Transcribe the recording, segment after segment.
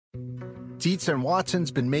Dietz and Watson's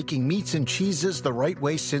been making meats and cheeses the right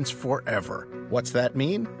way since forever. What's that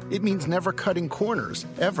mean? It means never cutting corners,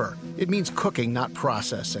 ever. It means cooking, not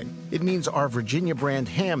processing. It means our Virginia brand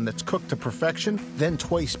ham that's cooked to perfection, then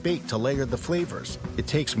twice baked to layer the flavors. It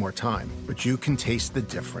takes more time, but you can taste the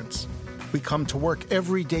difference. We come to work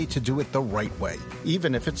every day to do it the right way,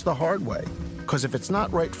 even if it's the hard way. Because if it's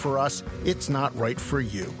not right for us, it's not right for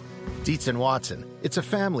you. Dietz and Watson, it's a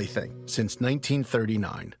family thing since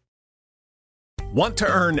 1939. Want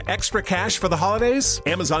to earn extra cash for the holidays?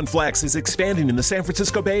 Amazon Flex is expanding in the San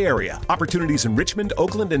Francisco Bay Area. Opportunities in Richmond,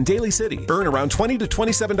 Oakland, and Daly City. Earn around $20 to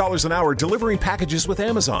 $27 an hour delivering packages with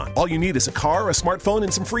Amazon. All you need is a car, a smartphone,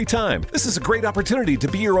 and some free time. This is a great opportunity to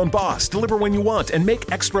be your own boss, deliver when you want, and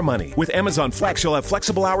make extra money. With Amazon Flex, you'll have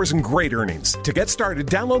flexible hours and great earnings. To get started,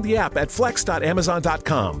 download the app at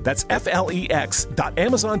flex.amazon.com. That's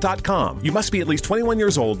FLEX.amazon.com. You must be at least 21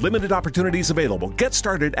 years old. Limited opportunities available. Get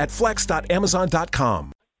started at flex.amazon.com.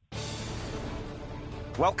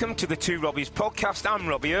 Welcome to the Two Robbies podcast. I'm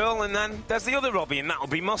Robbie Earle, and then there's the other Robbie, and that'll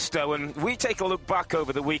be Mustoe. And we take a look back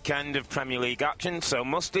over the weekend of Premier League action. So,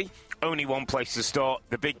 Mustoe, only one place to start,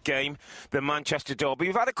 the big game, the Manchester derby.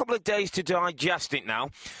 We've had a couple of days to digest it now.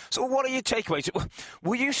 So what are your takeaways?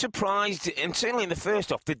 Were you surprised, and certainly in the first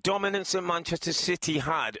half, the dominance that Manchester City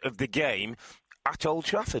had of the game at Old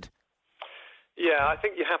Trafford? Yeah, I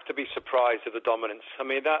think you have to be surprised at the dominance. I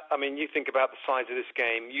mean, you think about the size of this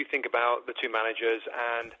game, you think about the two managers,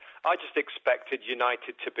 and I just expected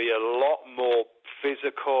United to be a lot more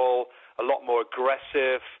physical, a lot more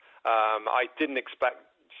aggressive. I didn't expect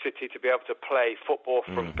City to be able to play football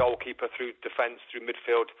from goalkeeper through defence, through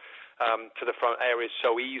midfield to the front areas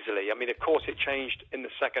so easily. I mean, of course, it changed in the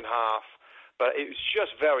second half, but it was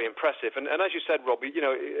just very impressive. And as you said, Robbie,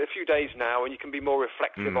 a few days now, and you can be more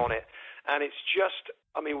reflective on it. And it's just,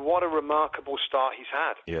 I mean, what a remarkable start he's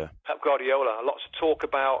had. Yeah. Pep Guardiola, lots of talk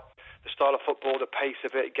about the style of football, the pace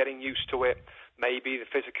of it, getting used to it, maybe the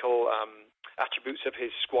physical attributes of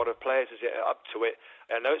his squad of players as it up to it.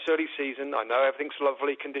 I know it's early season. I know everything's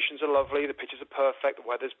lovely. Conditions are lovely. The pitches are perfect. The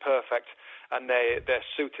weather's perfect. And they're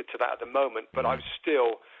suited to that at the moment. But I'm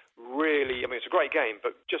still really, I mean, it's a great game,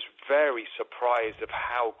 but just very surprised of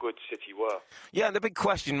how good City were. Yeah, the big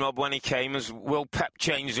question, Rob, when he came was, will Pep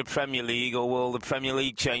change the Premier League or will the Premier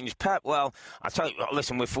League change Pep? Well, I tell you,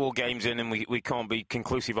 listen, we're 4 games in and we can't be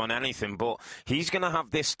conclusive on anything, but he's going to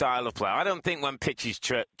have this style of play. I don't think when pitches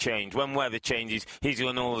change, when weather changes, he's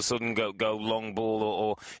going to all of a sudden go long ball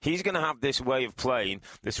or he's going to have this way of playing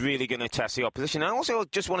that's really going to test the opposition. I also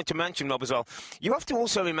just wanted to mention, Rob, as well, you have to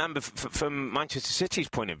also remember from Manchester City's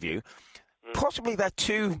point of view, possibly their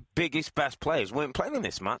 2 biggest, best players weren't playing in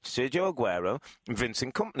this match, Sergio Aguero and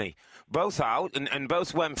Vincent Kompany. Both out, and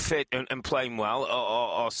both when fit and playing well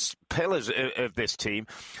are pillars of this team.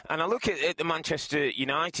 And I look at the Manchester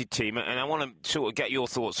United team, and I want to sort of get your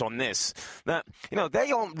thoughts on this, that,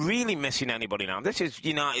 they aren't really missing anybody now. This is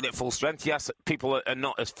United at full strength. Yes, people are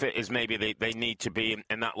not as fit as maybe they need to be,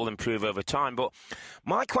 and that will improve over time. But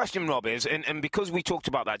my question, Rob, is, and because we talked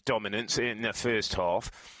about that dominance in the first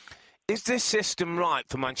half, is this system right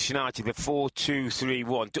for Manchester United, the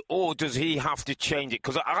 4-2-3-1, or does he have to change it?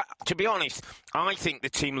 Because, to be honest, I think the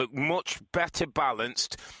team looked much better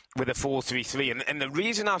balanced with a 4-3-3. And the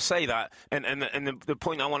reason I say that, and the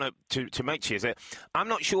point I want to make to you is that I'm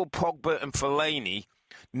not sure Pogba and Fellaini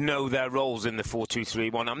know their roles in the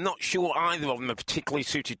 4-2-3-1. I'm not sure either of them are particularly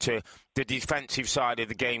suited to the defensive side of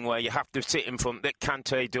the game where you have to sit in front, that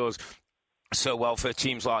Kante does so well for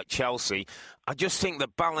teams like Chelsea. I just think the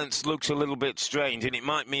balance looks a little bit strange, and it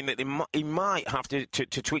might mean that he might have to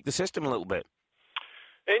tweak the system a little bit.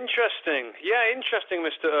 Interesting. Yeah, interesting,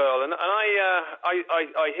 Mr. Earle. And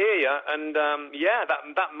I hear you, and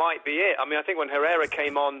that might be it. I mean, I think when Herrera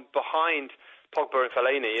came on behind Pogba and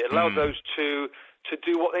Fellaini, it allowed those two to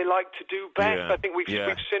do what they like to do best. Yeah. I think we've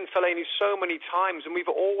seen Fellaini so many times, and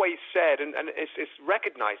we've always said, and it's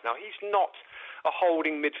recognised now, he's not a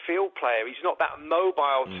holding midfield player. He's not that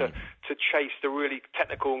mobile to chase the really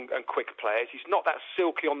technical and quick players. He's not that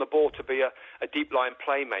silky on the ball to be a deep-line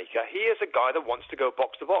playmaker. He is a guy that wants to go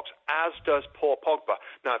box to box, as does Paul Pogba.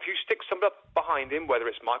 Now, if you stick somebody up behind him, whether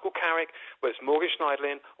it's Michael Carrick, whether it's Morgan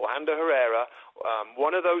Schneiderlin or Ander Herrera,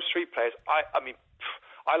 one of those 3 players,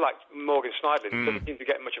 I like Morgan Schneiderlin. Doesn't seem to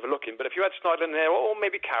get much of a look in. But if you had Schneiderlin there, or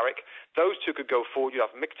maybe Carrick, those 2 could go forward. You'd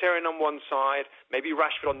have Mkhitaryan on one side, maybe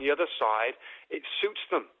Rashford on the other side. It suits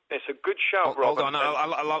them. It's a good shout, Rob. Hold on,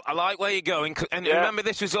 I like where you're going. And remember,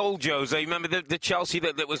 this was old Jose. Remember the Chelsea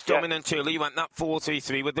that was dominant early? You went that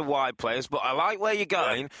 4-3-3 with the wide players. But I like where you're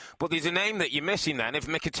going. But there's a name that you're missing then. If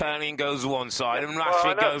Mkhitaryan goes one side and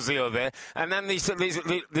Rashford goes the other. And then there's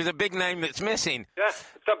a big name that's missing. Yeah,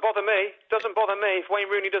 don't bother me. Doesn't bother me. If Wayne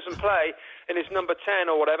Rooney doesn't play in his number 10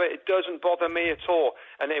 or whatever, it doesn't bother me at all.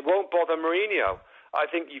 And it won't bother Mourinho. I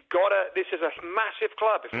think you've got to... This is a massive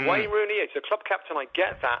club. If Wayne Rooney is a club captain, I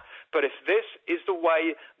get that. But if this is the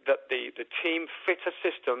way that the team fit a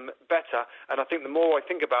system better, and I think the more I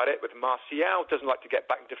think about it, with Martial, doesn't like to get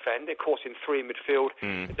back and defend. Of course, in three in midfield,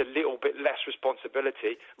 it's a little bit less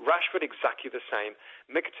responsibility. Rashford, exactly the same.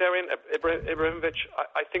 Mkhitaryan, Ibrahimovic,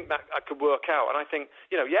 I think that I could work out. And I think,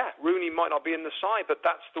 Rooney might not be in the side, but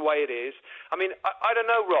that's the way it is. I mean, I don't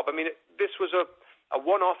know, Rob. I mean, this was a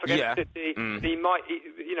one-off against City. He might,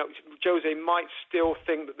 Jose might still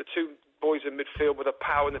think that the two boys in midfield with the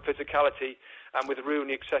power and the physicality and with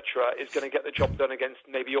Rooney, etc., is going to get the job done against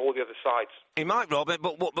maybe all the other sides. He might, Robert,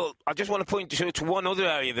 but I just want to point to one other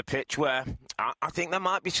area of the pitch where I think there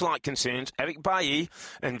might be slight concerns. Eric Bailly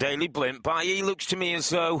and Daley Blind. Bailly looks to me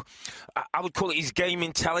as though, I would call it his game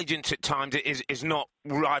intelligence at times is not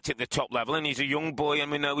right at the top level, and he's a young boy, and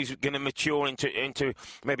we know he's going to mature into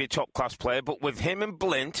maybe a top-class player. But with him and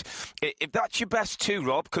Blint, if that's your best two,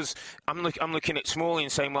 Rob, because I'm looking at Smalling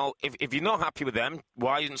and saying, well, if you're not happy with them,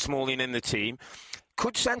 why isn't Smalling in the team?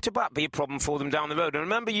 Could centre-back be a problem for them down the road? And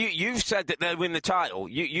remember, you've said that they'll win the title.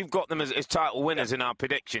 You've got them as title winners in our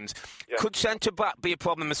predictions. Yeah. Could centre-back be a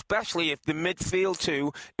problem, especially if the midfield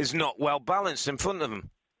too is not well balanced in front of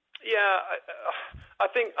them? Yeah, I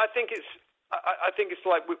think it's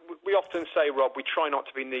like we often say, Rob, we try not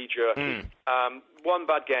to be knee-jerky. One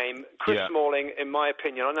bad game. Chris Smalling, in my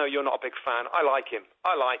opinion, I know you're not a big fan. I like him.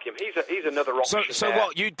 He's another option. So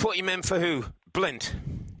what? You'd put him in for who? Blint?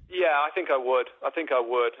 Yeah, I think I would.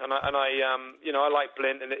 And I like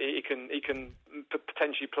Blint, and he can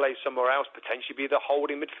potentially play somewhere else, potentially be the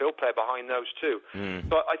holding midfield player behind those two.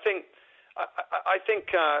 But I think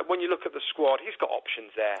when you look at the squad, he's got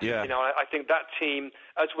options there. Yeah. I think that team,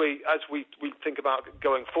 as we think about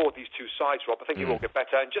going forward, these two sides, Rob, I think it will get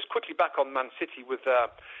better. And just quickly back on Man City with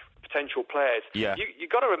potential players. Yeah. You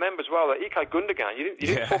got to remember as well that Ilkay Gundogan, you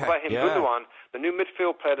didn't talk about him. Gundogan, the new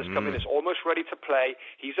midfield player that's coming, is almost ready to play.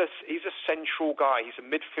 He's a central guy. He's a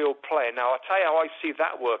midfield player. Now, I'll tell you how I see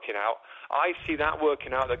that working out.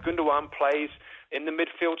 That Gundogan plays in the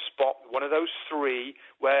midfield spot, one of those three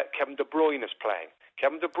where Kevin De Bruyne is playing.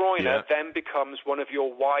 Kevin De Bruyne then becomes one of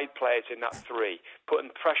your wide players in that three,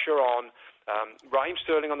 putting pressure on Raheem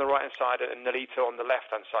Sterling on the right-hand side and Nolito on the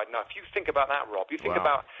left-hand side. Now, if you think about that, Rob, you think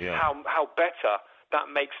about how better that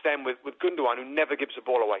makes them with Gundogan, who never gives the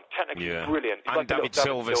ball away. Technically brilliant. He's and like David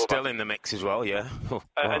Silva still in the mix as well,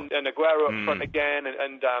 and Aguero up front again,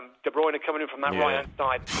 and De Bruyne coming in from that right-hand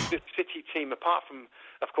side. This City team, apart from,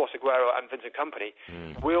 of course, Aguero and Vincent Kompany,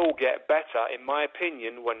 will get better, in my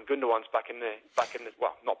opinion, when Gundogan's back in the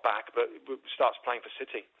well, not back, but starts playing for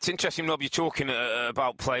City. It's interesting, Rob, you're talking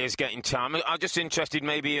about players getting time. I'm just interested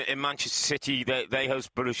maybe in Manchester City. They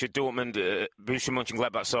host Borussia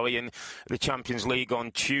Mönchengladbach, in the Champions League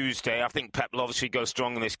on Tuesday. I think Pep will obviously go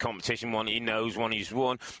strong in this competition, one he knows, one he's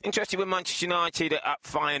won. Interested with Manchester United at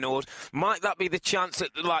Feyenoord. Might that be the chance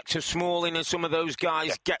that the likes of Smalling and some of those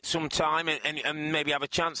guys get some time and maybe have a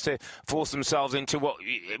chance to force themselves into what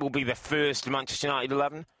will be the first Manchester United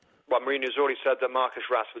 11? Well, Mourinho's already said that Marcus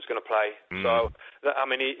Rashford's going to play. So, I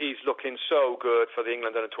mean, he's looking so good for the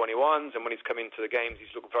England under-21s, and when he's come into the games,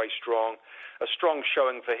 he's looking very strong. A strong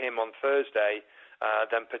showing for him on Thursday.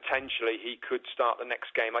 Then potentially he could start the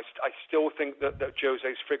next game. I still think that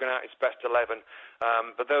Jose's figuring out his best 11.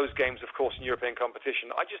 But those games, of course, in European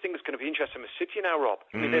competition, I just think it's going to be interesting with City now, Rob.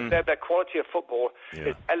 I mean, their quality of football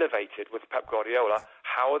is elevated with Pep Guardiola.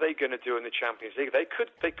 How are they going to do in the Champions League? They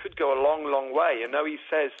could go a long, long way. I know he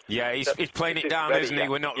says... Yeah, he's playing it down, isn't he?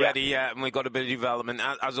 We're not ready yet, and we've got a bit of development,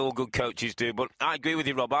 as all good coaches do. But I agree with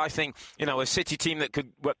you, Rob. I think, a City team that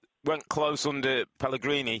went close under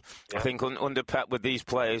Pellegrini, I think, under Pep with these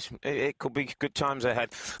players. It could be good times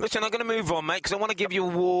ahead. Listen, I'm going to move on, mate, because I want to give you a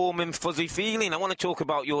warm and fuzzy feeling. I want to talk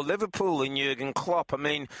about your Liverpool and Jurgen Klopp. I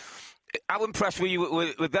mean, how impressed were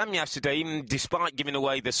you with them yesterday, even despite giving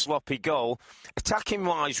away the sloppy goal?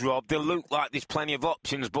 Attacking-wise, Rob, they look like there's plenty of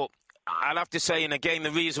options, but I'd have to say, and again,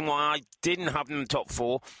 the reason why I didn't have them in the top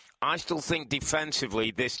four, I still think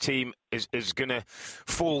defensively this team is going to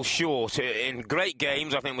fall short. In great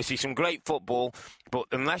games, I think we see some great football, but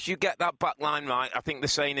unless you get that back line right, I think the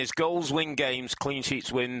saying is goals win games, clean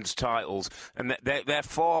sheets wins titles, and they're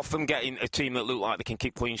far from getting a team that look like they can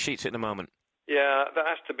keep clean sheets at the moment. Yeah, that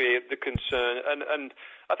has to be the concern. And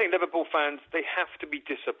I think Liverpool fans, they have to be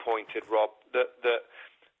disappointed, Rob, that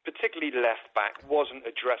particularly left back wasn't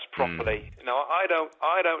addressed properly. Now, I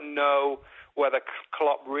don't know whether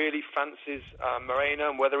Klopp really fancies Moreno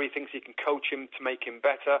and whether he thinks he can coach him to make him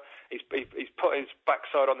better. He's put his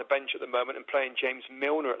backside on the bench at the moment and playing James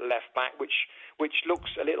Milner at left back, which looks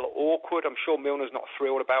a little awkward. I'm sure Milner's not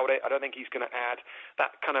thrilled about it. I don't think he's going to add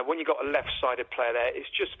that kind of, when you've got a left-sided player there, it's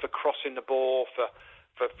just for crossing the ball, for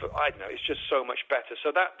I don't know, it's just so much better.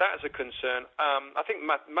 So that is a concern. I think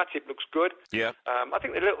Matip looks good. Yeah. I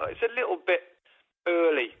think it's a little bit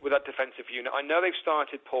early with that defensive unit. I know they've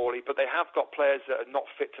started poorly, but they have got players that are not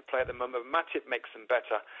fit to play at the moment. Matip makes them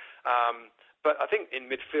better. But I think in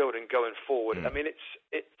midfield and going forward, I mean,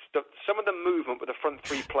 some of the movement with the front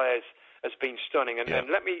three players has been stunning. And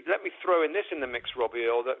let me throw in this in the mix, Robbie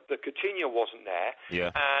Earle, that Coutinho wasn't there.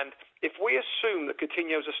 Yeah. And if we assume that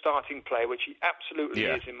Coutinho's a starting player, which he absolutely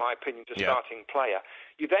is, in my opinion, a starting player,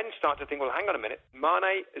 you then start to think, well, hang on a minute.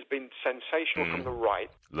 Mane has been sensational from the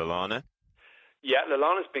right. Lallana? Yeah,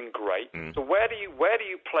 Lallana's been great. So where do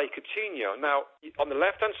you play Coutinho? Now, on the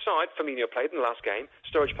left-hand side, Firmino played in the last game.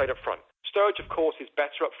 Sturridge played up front. Sturridge, of course, is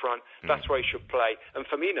better up front. That's where he should play. And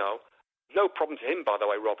Firmino, no problem to him, by the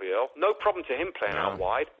way, Robbie Earle. No problem to him playing out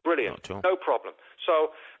wide. Brilliant. No problem.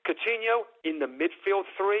 So Coutinho in the midfield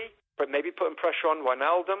three, but maybe putting pressure on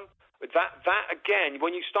Wijnaldum. That again,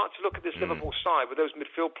 when you start to look at this Liverpool side with those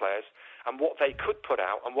midfield players and what they could put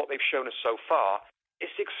out and what they've shown us so far,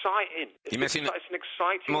 it's exciting. It's an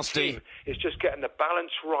exciting team. It's just getting the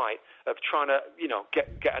balance right of trying to,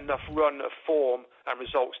 get enough run of form and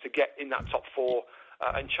results to get in that top four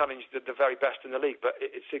and challenge the very best in the league. But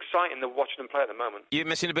it's exciting watching them play at the moment. You're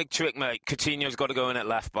missing a big trick, mate. Coutinho's got to go in at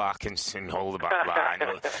left back and hold the back line.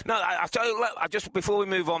 No, I just before we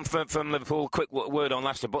move on from Liverpool, quick word on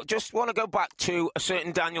Leicester. But just want to go back to a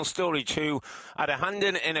certain Daniel Sturridge who had a hand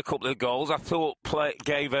in a couple of goals. I thought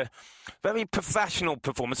gave a very professional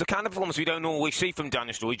performance, the kind of performance we don't always see from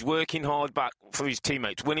Daniel Sturridge, working hard back for his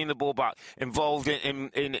teammates, winning the ball back, involved in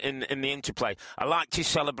the interplay. I liked his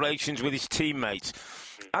celebrations with his teammates.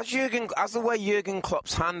 As the way Jurgen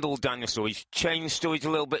Klopp's handled Daniel Sturridge changed Sturridge a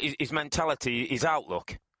little bit, his mentality, his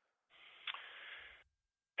outlook?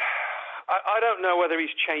 I don't know whether he's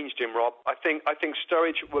changed him, Rob. I think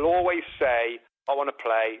Sturridge will always say, I want to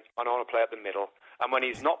play, and I want to play at the middle. And when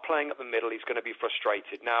he's not playing at the middle, he's going to be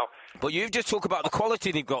frustrated. Now, but you've just talked about the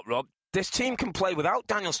quality they've got, Rob. This team can play without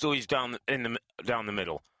Daniel Sturridge down the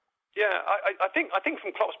middle. Yeah, I think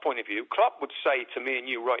from Klopp's point of view, Klopp would say to me and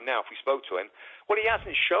you right now, if we spoke to him, well, he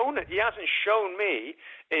hasn't shown me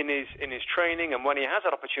in his training and when he has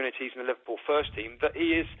had opportunities in the Liverpool first team that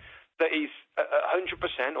he's 100%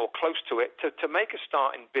 or close to it to make a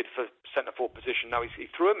starting bid for centre-forward position. Now, he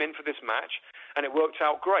threw him in for this match, and it worked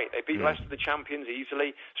out great. They beat Leicester, the champions,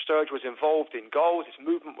 easily. Sturridge was involved in goals. His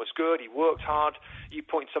movement was good. He worked hard. You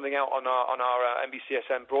pointed something out on our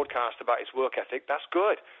NBCSN broadcast about his work ethic. That's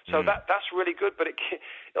good. So that's really good. But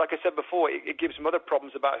like I said before, it gives some other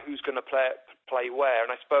problems about who's going to play where.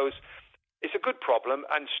 And I suppose it's a good problem.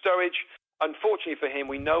 And Sturridge, unfortunately for him,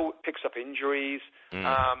 we know picks up injuries,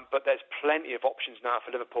 but there's plenty of options now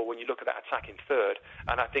for Liverpool when you look at that attacking third.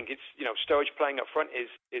 And I think it's, Sturridge playing up front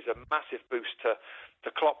is a massive boost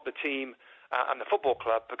to Klopp, the team, and the football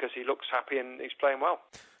club because he looks happy and he's playing well.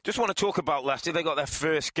 Just want to talk about Leicester. They got their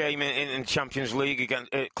first game in Champions League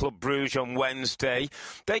against Club Brugge on Wednesday.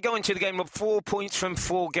 They go into the game with 4 points from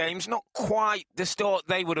 4 games. Not quite the start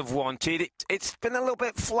they would have wanted. It's been a little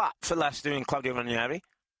bit flat for Leicester and Claudio Ranieri.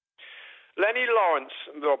 Lenny Lawrence,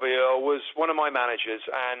 Robbie Earle, was one of my managers,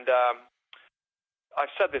 and I've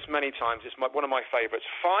said this many times, it's one of my favourites.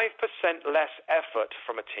 5% less effort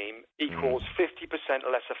from a team equals 50%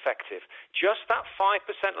 less effective. Just that 5%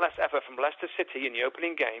 less effort from Leicester City in the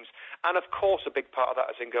opening games, and of course a big part of that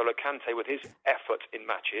is N'Golo Kante with his effort in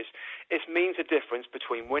matches, it means a difference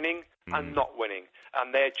between winning and not winning.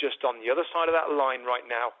 And they're just on the other side of that line right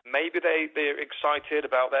now. Maybe they're excited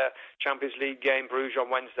about their Champions League game, Bruges on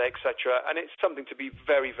Wednesday, etc. And it's something to be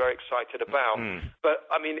very, very excited about. But,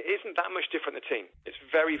 I mean, isn't that much different, the team? It's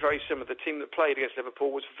very, very similar. The team that played against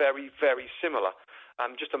Liverpool was very, very similar.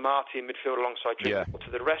 Just a Marty in midfield alongside Drinkwater.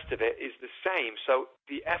 To the rest of it is the same. So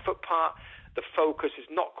the effort part, the focus is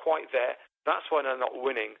not quite there. That's why they're not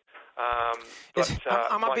winning.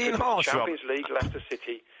 Am I being harsh, Champions League, Leicester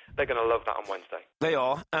City, they're going to love that on Wednesday. They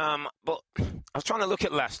are. But I was trying to look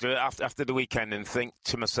at Leicester after the weekend and think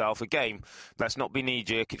to myself, a game, let's not be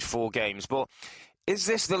knee-jerk, it's 4 games. But is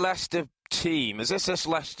this the Leicester team? Is this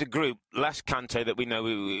Leicester group, less Kante that we know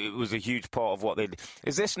was a huge part of what they did?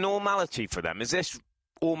 Is this normality for them? Is this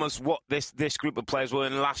almost what this group of players were.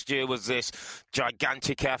 And last year was this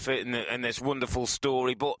gigantic effort and this wonderful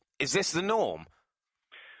story. But is this the norm?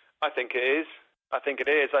 I think it is. I think at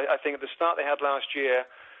the start they had last year,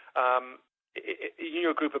 in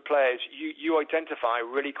your group of players, you identify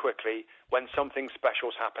really quickly when something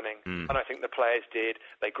special's happening. And I think the players did.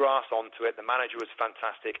 They grasped onto it. The manager was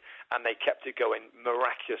fantastic, and they kept it going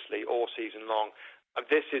miraculously all season long. And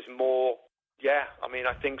this is more,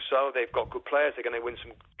 I think so. They've got good players. They're going to win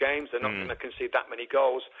some games. They're not going to concede that many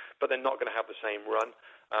goals, but they're not going to have the same run.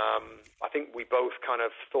 I think we both kind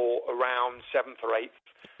of thought around 7th or 8th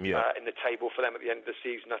in the table for them at the end of the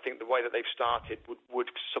season. I think the way that they've started would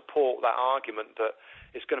support that argument that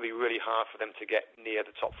it's going to be really hard for them to get near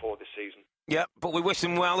the top 4 this season. Yeah, but we wish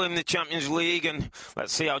them well in the Champions League, and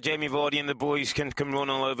let's see how Jamie Vardy and the boys can run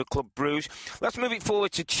all over Club Brugge. Let's move it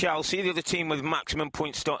forward to Chelsea, the other team with maximum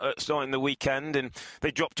points starting the weekend, and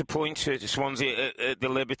they dropped a point to Swansea at the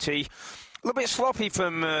Liberty. A little bit sloppy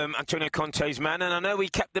from Antonio Conte's men, and I know he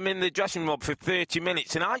kept them in the dressing room for 30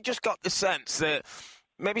 minutes, and I just got the sense that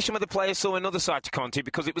maybe some of the players saw another side to Conte,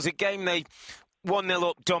 because it was a game they 1-0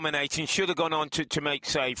 up, dominating, should have gone on to make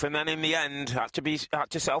safe, and then in the end had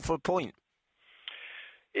to settle for a point.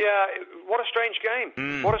 Yeah, what a strange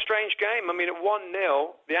game. What a strange game. I mean, at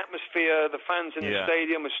 1-0, the atmosphere, the fans in the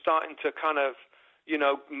stadium were starting to kind of,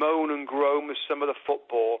 moan and groan with some of the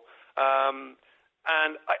football.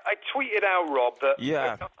 And I tweeted out, Rob, that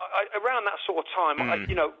around that sort of time,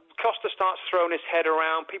 Costa starts throwing his head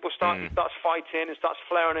around, he starts fighting and starts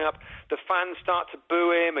flaring up, the fans start to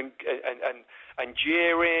boo him and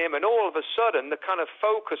jeer him, and all of a sudden the kind of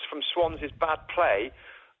focus from Swansea's bad play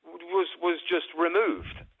was just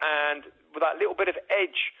removed, and with that little bit of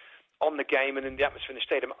edge on the game and in the atmosphere in the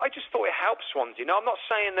stadium, I just thought it helped Swansea. Now, I'm not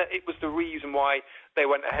saying that it was the reason why they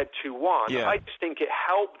went ahead 2-1. I just think it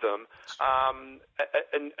helped them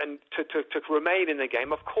and to remain in the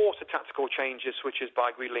game. Of course, the tactical changes, switches by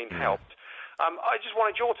Guilin, helped. I just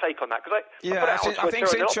wanted your take on that, because I think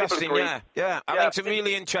it's interesting. I think it's a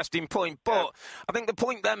really interesting point. But I think the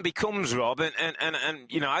point then becomes, Rob, and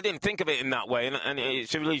I didn't think of it in that way, and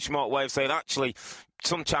it's a really smart way of saying, actually,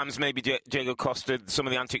 sometimes maybe Diego Costa, some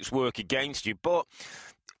of the antics work against you. But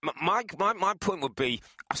my point would be,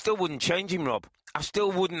 I still wouldn't change him, Rob. I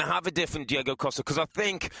still wouldn't have a different Diego Costa, because I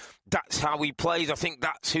think that's how he plays. I think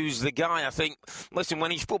that's who's the guy. I think, listen,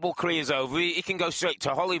 when his football career's over, he can go straight to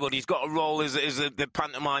Hollywood. He's got a role as the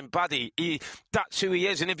pantomime baddie. That's who he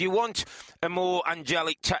is. And if you want a more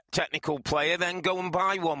angelic technical player, then go and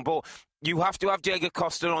buy one. But you have to have Diego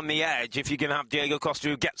Costa on the edge if you're going to have Diego Costa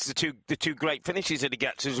who gets the two great finishes that he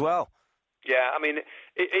gets as well. Yeah, I mean,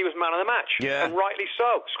 he was man of the match, and rightly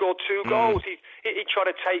so. Scored 2 goals. He tried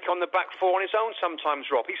to take on the back 4 on his own sometimes,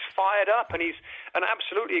 Rob. He's fired up, and I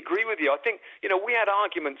absolutely agree with you. I think, we had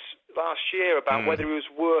arguments last year about whether he was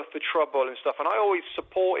worth the trouble and stuff, and I always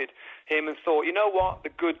supported him and thought, you know what, the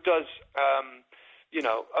good does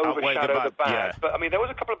overshadow the bad. Yeah. But, I mean, there was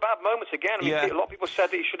a couple of bad moments again. I mean, a lot of people said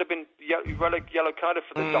that he should have been yellow carded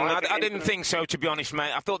for the diving. I didn't think so, to be honest,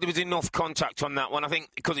 mate. I thought there was enough contact on that one. I think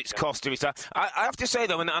because it's Costa. I have to say,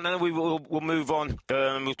 though, and I know we'll move on.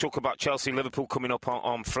 We'll talk about Chelsea-Liverpool coming up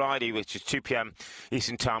on Friday, which is 2 p.m.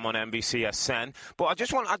 Eastern Time on NBCSN. But I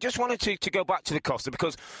just wanted to go back to the Costa,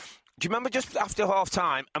 because do you remember just after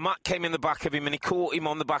half-time, Amat came in the back of him and he caught him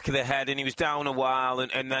on the back of the head and he was down a while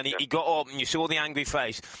and then he got up and you saw the angry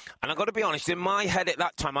face. And I've got to be honest, in my head at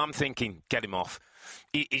that time, I'm thinking, get him off.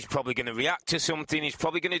 He's probably going to react to something. He's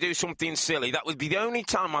probably going to do something silly. That would be the only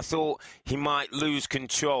time I thought he might lose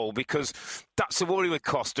control, because that's the worry with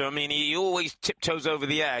Costa. I mean, he always tiptoes over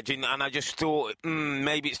the edge, and I just thought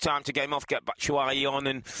maybe it's time to get him off, get Batshuayi on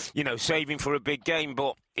and, save him for a big game.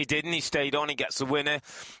 But he didn't. He stayed on. He gets the winner.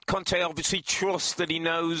 Conte obviously trusts that he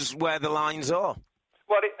knows where the lines are.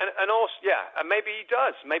 Well, and also, and maybe he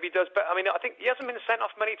does. But, I mean, I think he hasn't been sent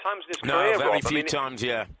off many times in his career, No, very Rob. few times,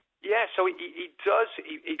 yeah. Yeah, so he does.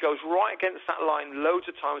 He goes right against that line loads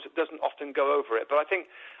of times. It doesn't often go over it. But I think,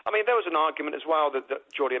 there was an argument as well that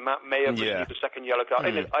Jordi Amat may have received a second yellow card.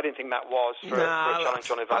 I didn't think that was for a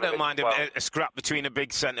challenge on Ivanovic. I don't mind a scrap between a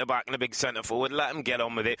big centre-back and a big centre-forward. Let them get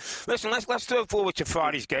on with it. Listen, let's throw forward to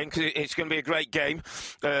Friday's game, because it's going to be a great game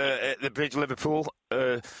at the Bridge, Liverpool.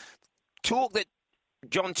 Talk that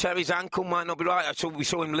John Terry's ankle might not be right. We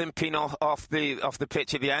saw him limping off the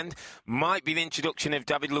pitch at the end. Might be the introduction of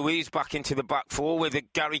David Luiz back into the back 4 with a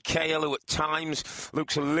Gary Cahill, who at times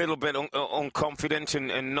looks a little bit unconfident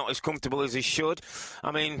and not as comfortable as he should.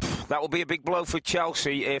 I mean, that will be a big blow for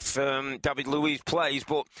Chelsea if David Luiz plays.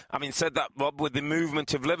 But having said that, Rob, with the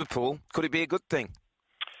movement of Liverpool, could it be a good thing?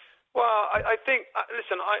 Well, I think.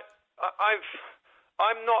 Listen,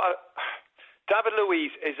 I'm not. David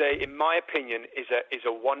Luiz in my opinion, is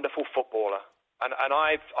a wonderful footballer, and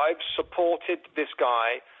I've supported this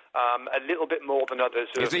guy a little bit more than others.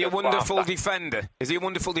 Is he a wonderful defender?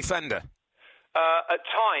 At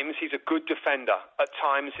times, he's a good defender. At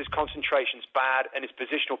times, his concentration's bad and his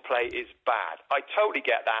positional play is bad. I totally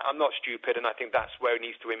get that. I'm not stupid, and I think that's where he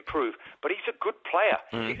needs to improve. But he's a good player.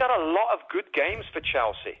 He's had a lot of good games for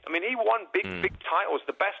Chelsea. I mean, he won big titles,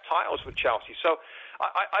 the best titles for Chelsea. So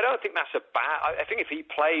I don't think that's a bad... I think if he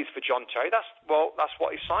plays for John Terry, that's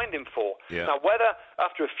what he signed him for. Yeah. Now, whether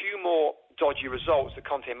after a few more dodgy results that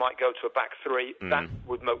Conte might go to a back three, that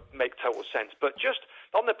would make total sense. But just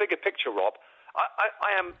on the bigger picture, Rob,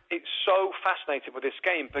 I am so fascinated with this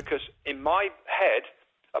game because in my head,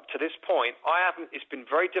 up to this point, it's been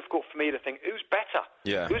very difficult for me to think who's better,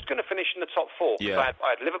 who's going to finish in the top four. I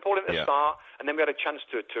had Liverpool at the start, and then we had a chance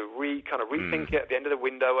to rethink it at the end of the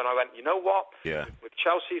window, and I went, you know what? With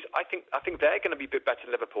Chelsea's, I think they're going to be a bit better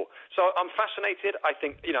than Liverpool. So I'm fascinated. I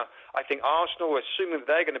think Arsenal, assuming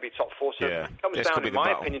they're going to be top four, so it comes down, in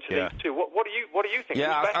my opinion, to these two. What do you think?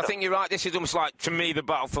 Yeah, I think you're right. This is almost like, to me, the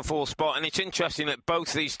battle for fourth spot, and it's interesting that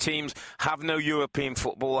both these teams have no European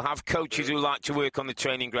football, have coaches who like to work on the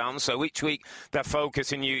training ground, so each week they're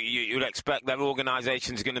focused, and you'd expect their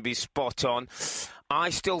organisation is going to be spot on.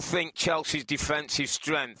 I still think Chelsea's defensive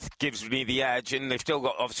strength gives me the edge, and they've still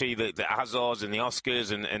got, obviously, the Hazards and the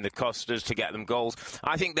Oscars and the Costas to get them goals.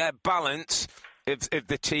 I think their balance, if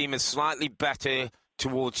the team is slightly better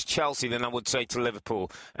towards Chelsea than I would say to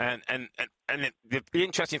Liverpool. And the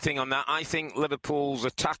interesting thing on that, I think Liverpool's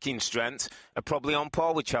attacking strength are probably on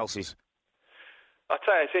par with Chelsea's. I'll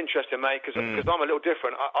tell you, it's interesting, mate, because I'm a little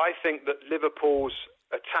different. I think that Liverpool's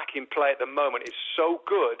attacking play at the moment is so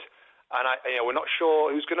good, and we're not sure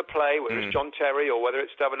who's going to play, whether it's John Terry or whether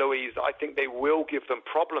it's David Luiz. I think they will give them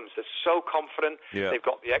problems. They're so confident. Yeah. They've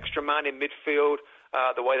got the extra man in midfield,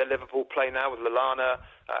 the way that Liverpool play now with Lallana,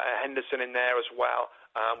 Henderson in there as well,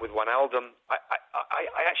 with Wijnaldum.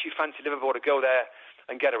 I actually fancy Liverpool to go there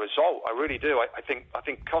and get a result. I really do. I think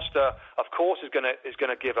Costa, of course, is going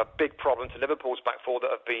to give a big problem to Liverpool's back four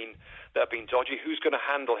that have been dodgy. Who's going to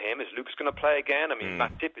handle him? Is Lucas going to play again? I mean,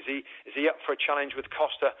 Matip, is he up for a challenge with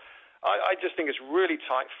Costa? I just think it's really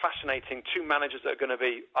tight, fascinating. Two managers that are going to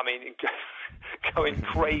be, going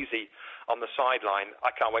crazy on the sideline. I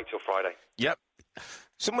can't wait till Friday. Yep.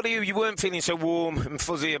 Somebody who you weren't feeling so warm and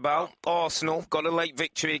fuzzy about, Arsenal, got a late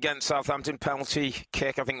victory against Southampton, penalty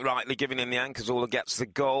kick, I think rightly given in the end because Earle gets the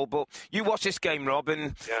goal. But you watched this game, Rob,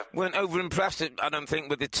 and weren't over-impressed, I don't think,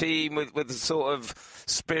 with the team, with the sort of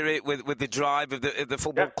spirit, with the drive of the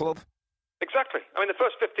football club? Exactly. I mean, the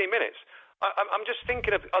first 15 minutes... I'm just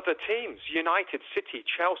thinking of other teams, United, City,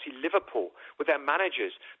 Chelsea, Liverpool, with their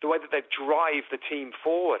managers, the way that they drive the team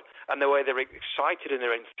forward and the way they're excited and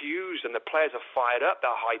they're enthused and the players are fired up, they're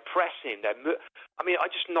high pressing. I'm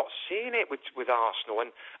just not seeing it with Arsenal.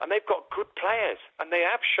 And they've got good players and they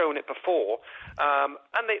have shown it before.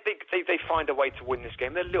 And they find a way to win this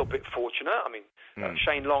game. They're a little bit fortunate. I mean,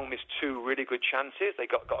 Shane Long missed two really good chances. They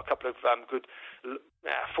got a couple of good...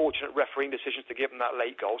 fortunate refereeing decisions to give them that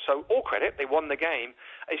late goal. So all credit, they won the game.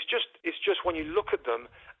 It's just when you look at them,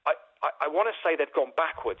 I want to say they've gone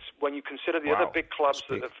backwards when you consider the other big clubs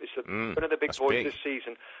that have one of the big boys this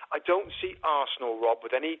season. I don't see Arsenal, Rob,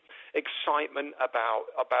 with any excitement about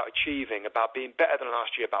achieving, about being better than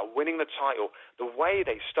last year, about winning the title. The way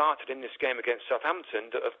they started in this game against Southampton,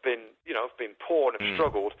 that have been poor and have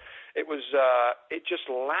struggled, it just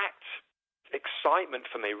lacked excitement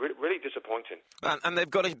for me. Really disappointing. And they've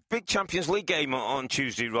got a big Champions League game on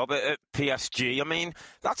Tuesday, Robert, at PSG. I mean,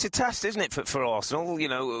 that's a test, isn't it, for Arsenal?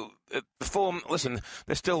 The form, listen,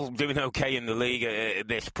 they're still doing okay in the league at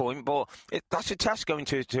this point, but that's a test going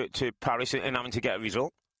to Paris and having to get a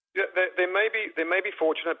result. Yeah, they may be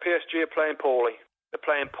fortunate. PSG are playing poorly. They're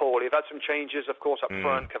playing poorly. They've had some changes, of course, up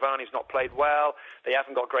front. Cavani's not played well. They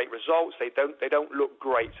haven't got great results. They don't look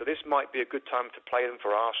great. So this might be a good time to play them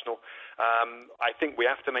for Arsenal. I think we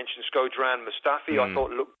have to mention Skodran, Mustafi. I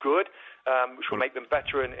thought looked good, which will make them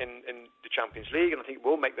better in the Champions League, and I think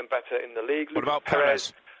will make them better in the league. What about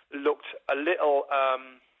Perez? Looked a little...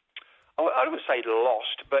 I wouldn't say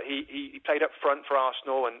lost, but he played up front for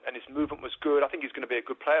Arsenal and his movement was good. I think he's going to be a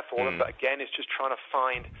good player for them, but again, it's just trying to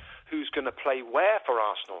find who's going to play where for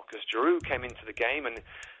Arsenal, because Giroud came into the game and,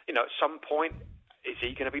 at some point, is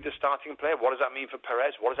he going to be the starting player? What does that mean for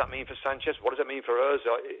Perez? What does that mean for Sanchez? What does that mean for Earle?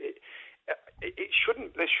 There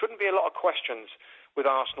shouldn't be a lot of questions with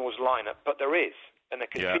Arsenal's lineup, but there is, and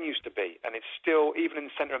there continues to be, and it's still, even in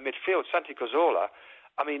the centre of midfield, Santi Cazorla,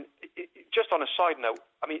 I mean, just on a side note,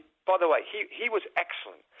 I mean, by the way, he was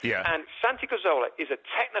excellent. Yeah. And Santi Cazorla is a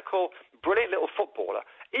technical, brilliant little footballer.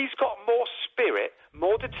 He's got more spirit,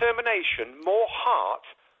 more determination, more heart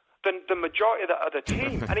than the majority of the other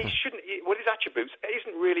team. And he shouldn't, with his attributes, it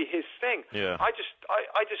isn't really his thing. Yeah. I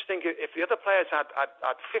just think if the other players had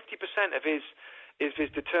 50% of his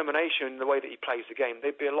determination in the way that he plays the game,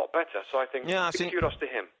 they'd be a lot better. So I think kudos to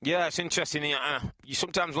him. Yeah, it's interesting. You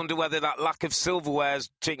sometimes wonder whether that lack of silverware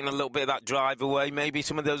is taking a little bit of that drive away. Maybe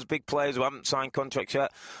some of those big players who haven't signed contracts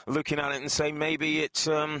yet are looking at it and saying maybe it's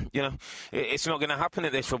it's not going to happen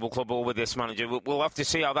at this football club or with this manager. We'll have to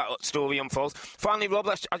see how that story unfolds. Finally, Rob,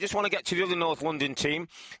 I just want to get to the other North London team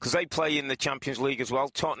because they play in the Champions League as well.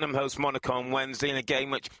 Tottenham host Monaco on Wednesday in a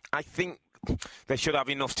game which I think they should have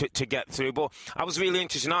enough to get through. But I was really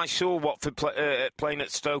interested. I saw Watford playing at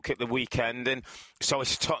Stoke at the weekend, and so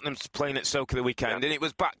it's Tottenham's playing at Stoke at the weekend, and it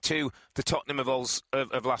was back to the Tottenham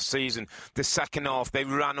of last season. The second half, they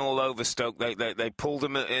ran all over Stoke. They pulled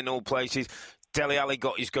them in all places. Dele Alli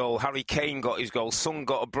got his goal. Harry Kane got his goal. Son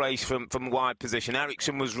got a brace from wide position.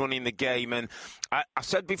 Eriksen was running the game. And I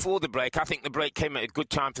said before the break, I think the break came at a good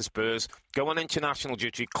time for Spurs. Go on international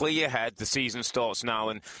duty, clear your head. The season starts now.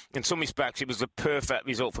 And in some respects, it was the perfect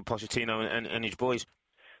result for Pochettino and his boys.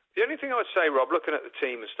 The only thing I would say, Rob, looking at the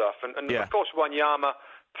team and stuff, and of course Wanyama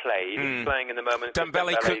played. He's playing in the moment.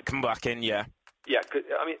 Dembele could come back in, yeah. Yeah,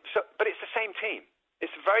 I mean, but it's the same team. It's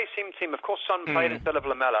the very same team. Of course, Son played instead of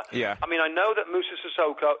Lamela. Yeah. I mean, I know that Musa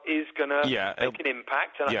Sissoko is going to make an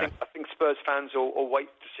impact, and I think Spurs fans will wait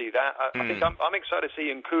to see that. I think I'm excited to see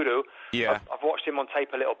Nkudu. Yeah. I've watched him on tape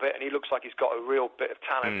a little bit, and he looks like he's got a real bit of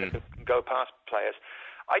talent that can go past players.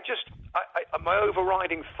 My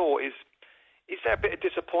overriding thought is there a bit of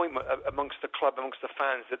disappointment amongst the club, amongst the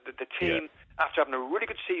fans, that the team, after having a really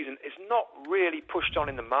good season, is not really pushed on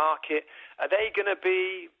in the market? Are they going to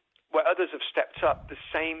be, where others have stepped up, the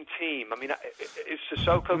same team? I mean, is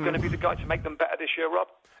Sissoko going to be the guy to make them better this year, Rob?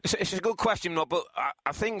 It's a good question, Rob, but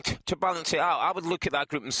I think to balance it out, I would look at that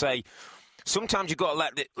group and say, sometimes you've got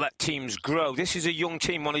to let teams grow. This is a young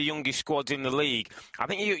team, one of the youngest squads in the league. I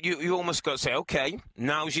think you almost got to say, OK,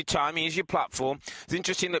 now's your time, here's your platform. It's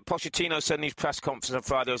interesting that Pochettino said in his press conference on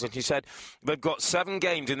Friday, and he said they've got 7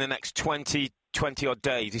 games in the next 20-odd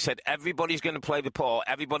days. He said everybody's going to play the part,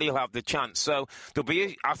 everybody will have the chance. So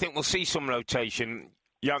I think we'll see some rotation.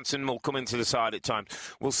 Janssen will come into the side at times.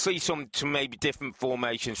 We'll see some maybe different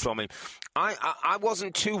formations from him. I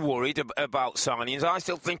wasn't too worried about signings. I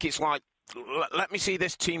still think it's like, let me see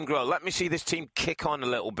this team grow. Let me see this team kick on a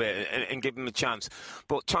little bit and give them a chance.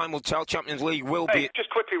 But time will tell. Champions League will be...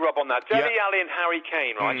 Just quickly, Rob, on that. Dele Alli and Harry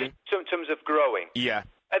Kane, right? Just in terms of growing. Yeah.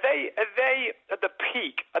 Are they at the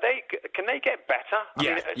peak? Can they get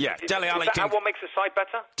better? Yeah. Dele Alli is that what makes the side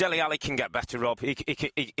better? Dele Alli can get better, Rob. He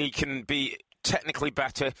can be technically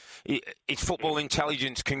better. His football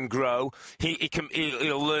intelligence can grow.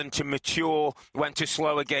 He'll learn to mature, when to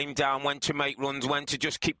slow a game down, when to make runs, when to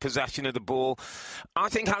just keep possession of the ball. I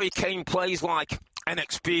think Harry Kane plays like an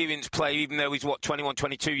experienced player, even though he's 21,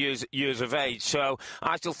 22 years of age. So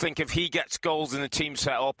I still think if he gets goals in the team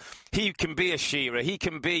set up, he can be a Shearer, he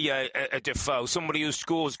can be a Defoe, somebody who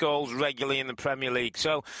scores goals regularly in the Premier League.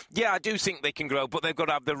 So yeah, I do think they can grow, but they've got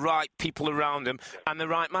to have the right people around them and the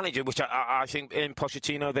right manager, which I think in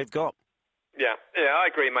Pochettino they've got. Yeah, I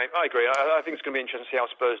agree, mate. I agree. I think it's going to be interesting to see how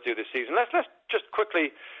Spurs do this season. Let's just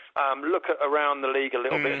quickly look around the league a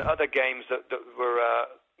little bit and other games that were.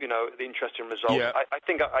 The interesting result. Yeah. I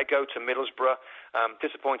think I go to Middlesbrough.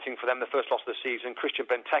 Disappointing for them, the first loss of the season. Christian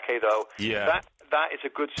Benteke, though, that is a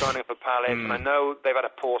good signing for Palace. And I know they've had a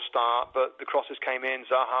poor start, but the crosses came in.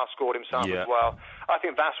 Zaha scored himself as well. I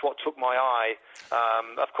think that's what took my eye.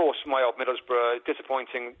 Of course, my old Middlesbrough,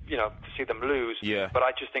 disappointing, to see them lose. Yeah. But I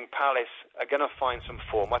just think Palace are going to find some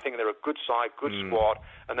form. I think they're a good side, good squad,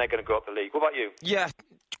 and they're going to go up the league. What about you? Yeah.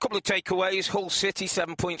 Couple of takeaways. Hull City,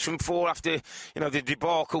 7 points from 4 after the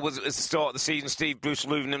debacle was at the start of the season. Steve Bruce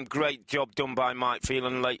losing them. Great job done by Mike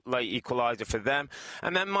Phelan, late equaliser for them.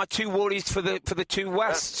 And then my 2 worries for the 2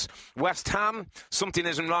 Wests. West Ham, something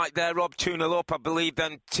isn't right there. Rob, 2-0 up. I believe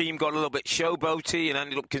then team got a little bit showboaty and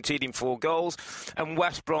ended up conceding 4 goals. And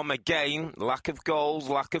West Brom again, lack of goals,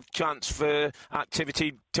 lack of transfer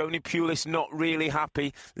activity. Tony Pulis not really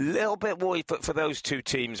happy. Little bit worried for those 2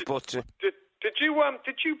 teams, but. Did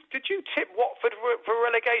you tip Watford for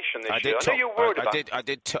relegation this year? I know you're worried about it. I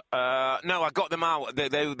did. No, I got them out.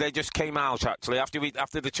 They just came out actually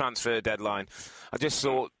after the transfer deadline. I just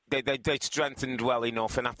thought they strengthened well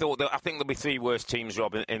enough, and I think there'll be three worse teams,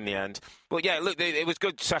 Rob, in the end. But yeah, look, it was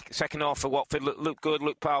good second half for Watford. Looked good,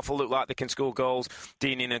 looked powerful, looked like they can score goals.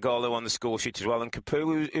 Dini Nagolo on the score sheet as well, and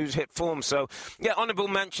Capu, who's hit form. So yeah, honourable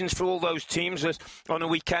mentions for all those teams. On a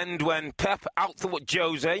weekend when Pep outthought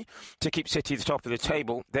Jose to keep City at the top of the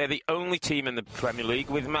table, they're the only team in the Premier League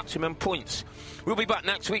with maximum points. We'll be back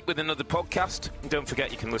next week with another podcast. And don't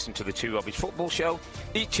forget, you can listen to the Two Robbies Football Show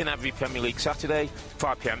each and every Premier League Saturday,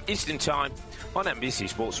 5 p.m. Eastern Time on NBC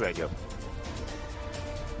Sports Radio.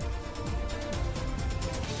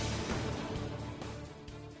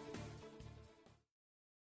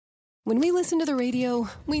 When we listen to the radio,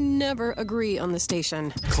 we never agree on the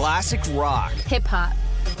station. Classic rock. Hip-hop.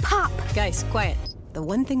 Pop. Guys, quiet. The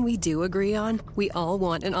one thing we do agree on, we all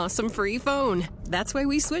want an awesome free phone. That's why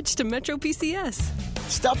we switched to Metro PCS.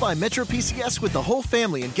 Stop by Metro PCS with the whole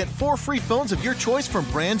family and get 4 free phones of your choice from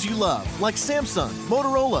brands you love, like Samsung,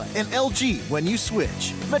 Motorola, and LG when you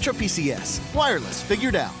switch. Metro PCS. Wireless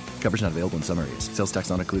figured out. Coverage not available in some areas. Sales tax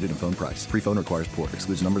not included in phone price. Free phone requires port.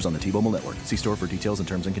 Excludes numbers on the T-Mobile network. See store for details and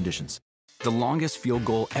terms and conditions. The longest field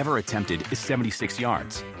goal ever attempted is 76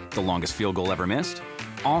 yards. The longest field goal ever missed?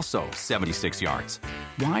 Also 76 yards.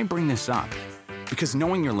 Why bring this up? Because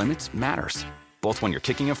knowing your limits matters, both when you're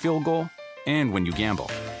kicking a field goal and when you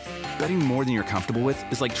gamble. Betting more than you're comfortable with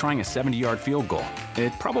is like trying a 70-yard field goal.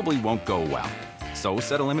 It probably won't go well. So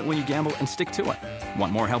set a limit when you gamble and stick to it.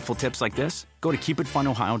 Want more helpful tips like this? Go to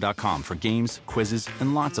keepitfunohio.com for games, quizzes,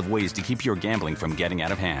 and lots of ways to keep your gambling from getting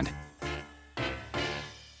out of hand.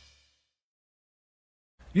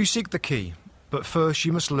 You seek the key, but first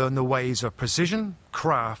you must learn the ways of precision,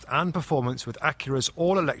 craft, and performance with Acura's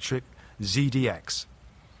all-electric ZDX.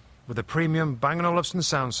 With a premium Bang & Olufsen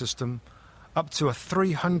sound system, up to a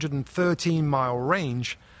 313-mile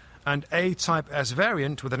range, and A-Type S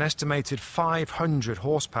variant with an estimated 500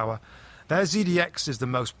 horsepower, their ZDX is the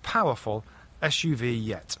most powerful SUV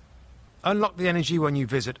yet. Unlock the energy when you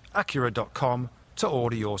visit Acura.com to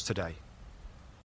order yours today.